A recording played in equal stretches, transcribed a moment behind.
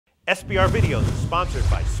SBR Videos is sponsored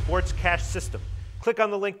by Sports Cash System. Click on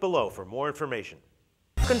the link below for more information.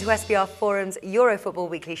 Welcome to SBRForum's Euro Football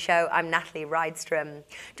Weekly Show. I'm Natalie Rydström.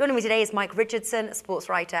 Joining me today is Mike Richardson, sports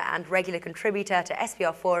writer and regular contributor to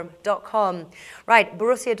SBRForum.com. Right,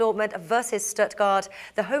 Borussia Dortmund versus Stuttgart.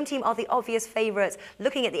 The home team are the obvious favourites.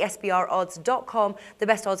 Looking at the SBRodds.com, the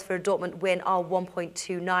best odds for a Dortmund win are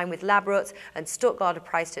 1.29 with Labrut, and Stuttgart are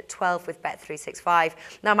priced at 12 with Bet365.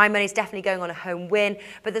 Now, my money's definitely going on a home win,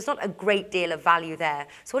 but there's not a great deal of value there.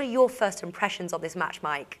 So what are your first impressions on this match,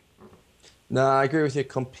 Mike? No, I agree with you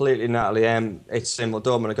completely, Natalie. It's simple.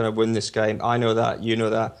 Dortmund are going to win this game. I know that. You know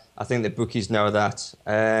that. I think the bookies know that.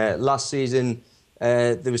 Last season,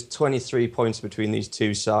 there was 23 points between these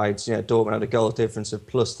two sides. You know, Dortmund had a goal difference of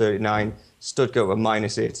plus 39. Stuttgart were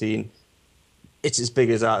minus 18. It's as big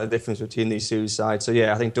as that, the difference between these two sides. So,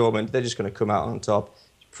 yeah, I think Dortmund, they're just going to come out on top.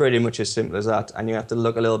 It's pretty much as simple as that. And you have to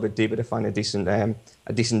look a little bit deeper to find a decent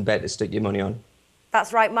bet to stick your money on.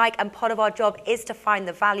 That's right, Mike, and part of our job is to find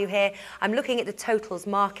the value here. I'm looking at the totals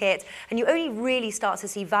market, and you only really start to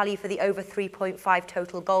see value for the over 3.5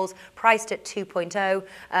 total goals, priced at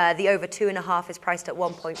 2.0. The over 2.5 is priced at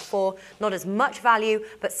 1.4. Not as much value,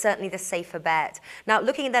 but certainly the safer bet. Now,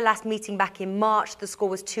 looking at their last meeting back in March, the score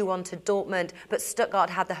was 2-1 to Dortmund, but Stuttgart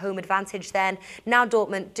had the home advantage then. Now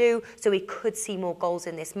Dortmund do, so we could see more goals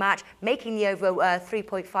in this match, making the over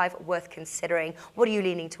 3.5 worth considering. What are you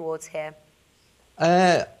leaning towards here?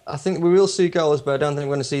 I think we will see goals, but I don't think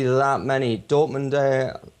we're going to see that many. Dortmund,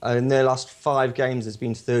 in their last 5 games, there's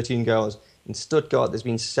been 13 goals. In Stuttgart, there's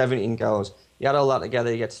been 17 goals. You add all that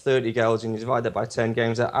together, you get 30 goals, and you divide that by 10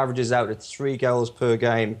 games. That averages out at 3 goals per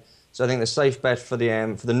game. So I think the safe bet for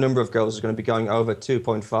the number of goals is going to be going over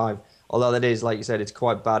 2.5. Although that is, like you said, it's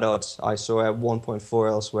quite bad odds. I saw 1.4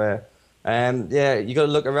 elsewhere. Yeah, you got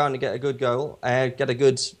to look around to get a good goal, get a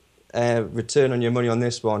good return on your money on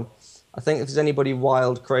this one. I think if there's anybody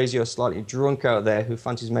wild, crazy, or slightly drunk out there who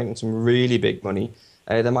fancies making some really big money,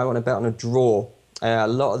 they might want to bet on a draw. A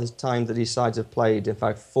lot of the times that these sides have played, in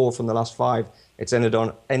fact, 4 from the last 5, it's ended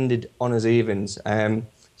on as evens. So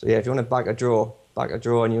yeah, if you want to back a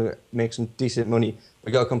draw and you make some decent money,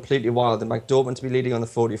 we go completely wild and back Dortmund to be leading on the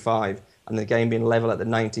 45 and the game being level at the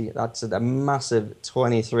 90. That's a massive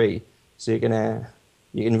 23. So you can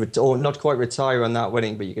not quite retire on that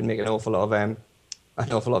winning, but you can make an awful lot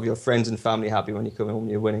of your friends and family happy when you come home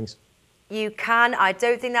with your winnings. You can. I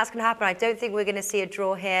don't think that's going to happen. I don't think we're going to see a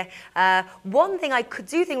draw here. One thing I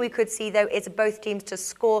do think we could see, though, is both teams to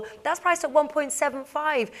score. That's priced at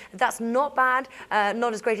 1.75. That's not bad.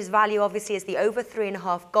 Not as great as value, obviously, as the over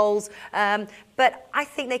 3.5 goals. But I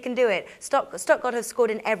think they can do it. Stuttgart have scored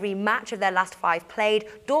in every match of their last 5 played.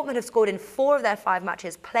 Dortmund have scored in 4 of their 5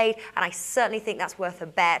 matches played. And I certainly think that's worth a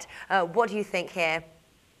bet. What do you think here?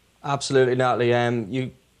 Absolutely, Natalie.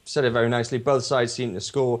 You said it very nicely. Both sides seem to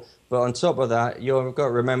score. But on top of that, you've got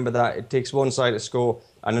to remember that it takes one side to score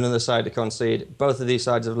and another side to concede. Both of these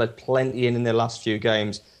sides have let plenty in their last few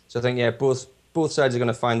games. So I think, yeah, both sides are going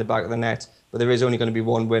to find the back of the net. But there is only going to be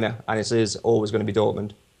one winner, and it is always going to be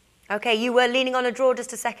Dortmund. OK, you were leaning on a draw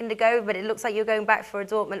just a second ago, but it looks like you're going back for a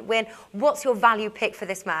Dortmund win. What's your value pick for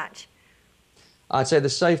this match? I'd say the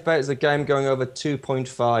safe bet is the game going over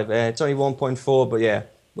 2.5. It's only 1.4, but yeah,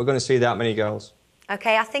 we're going to see that many goals.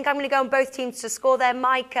 OK, I think I'm going to go on both teams to score there.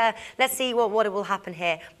 Mike, let's see what will happen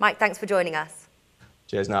here. Mike, thanks for joining us.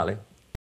 Cheers, Natalie.